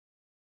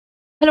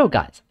Hello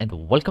guys and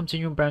welcome to a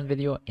new brand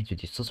video. In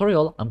today's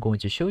tutorial I'm going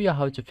to show you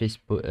how to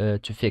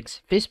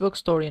fix Facebook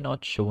story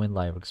not showing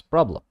lyrics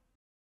problem.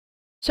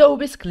 So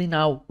basically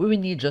now we will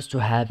need just to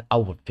have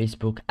our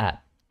Facebook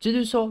app. To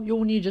do so you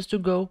will need just to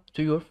go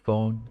to your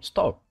phone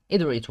store.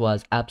 Either it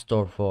was App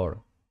Store for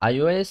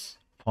iOS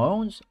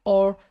phones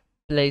or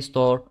Play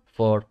Store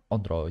for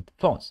Android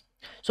phones.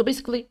 So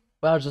basically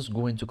we are just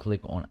going to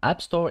click on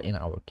App Store in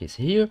our case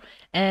here,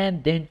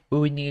 and then we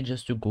will need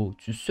just to go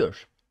to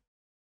search.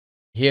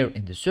 Here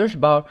in the search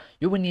bar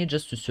you will need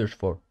just to search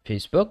for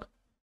Facebook,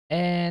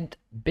 and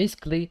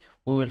basically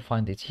we will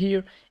find it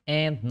here.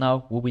 And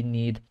now we will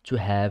need to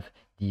have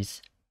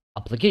this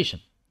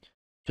application.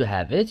 To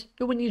have it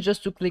you will need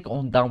just to click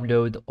on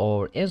download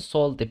or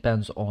install,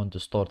 depends on the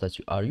store that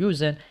you are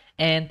using,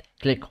 and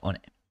click on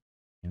it.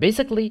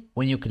 Basically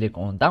when you click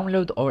on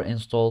download or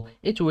install,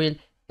 it will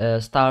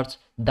start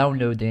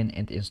downloading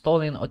and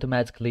installing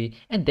automatically,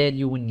 and then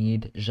you will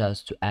need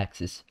just to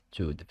access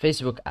to the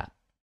Facebook app.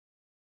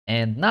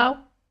 And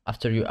now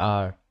after you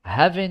are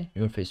having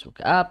your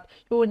Facebook app,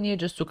 you will need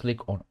just to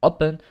click on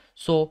open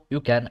so you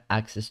can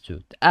access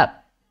to the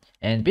app.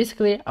 And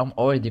basically I'm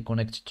already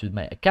connected to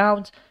my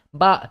account,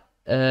 but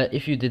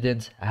if you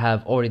didn't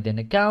have already an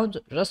account,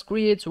 just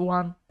create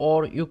one,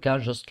 or you can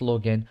just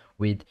log in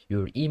with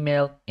your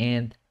email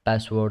and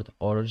password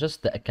or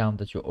just the account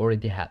that you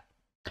already have.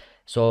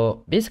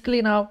 So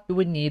basically now you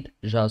will need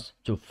just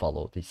to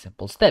follow these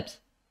simple steps.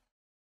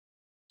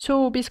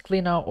 So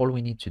basically now all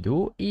we need to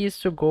do is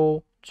to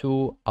go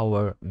to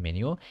our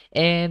menu,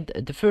 and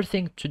the first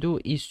thing to do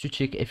is to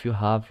check if you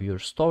have your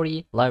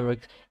story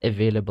lyrics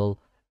available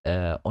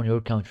on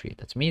your country.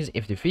 That means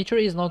if the feature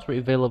is not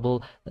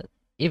available,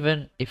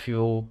 even if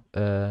you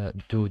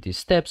do these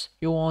steps,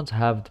 you won't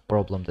have the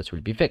problem that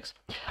will be fixed.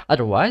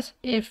 Otherwise,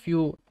 if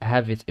you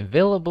have it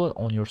available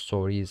on your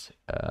stories,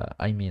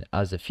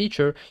 as a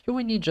feature, you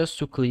will need just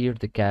to clear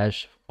the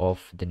cache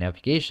of the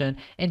navigation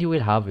and you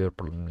will have your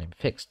problem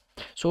fixed.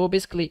 So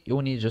basically you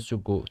will need just to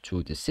go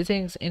to the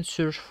settings and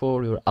search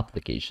for your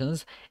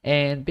applications,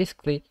 and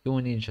basically you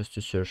will need just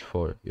to search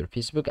for your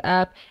Facebook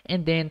app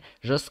and then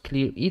just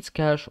clear its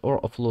cache or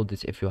offload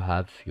it if you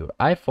have your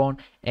iPhone,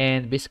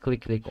 and basically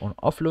click on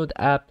offload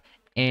app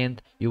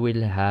and you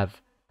will have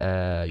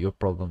your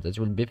problem that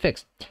will be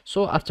fixed.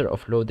 So after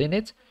offloading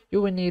it,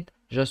 you will need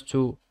just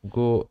to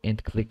go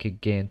and click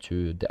again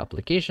to the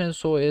application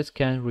so it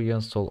can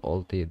reinstall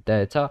all the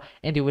data,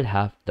 and you will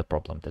have the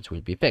problem that will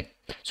be fixed.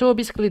 So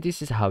basically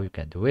this is how you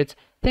can do it.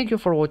 Thank you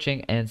for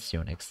watching and see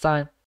you next time.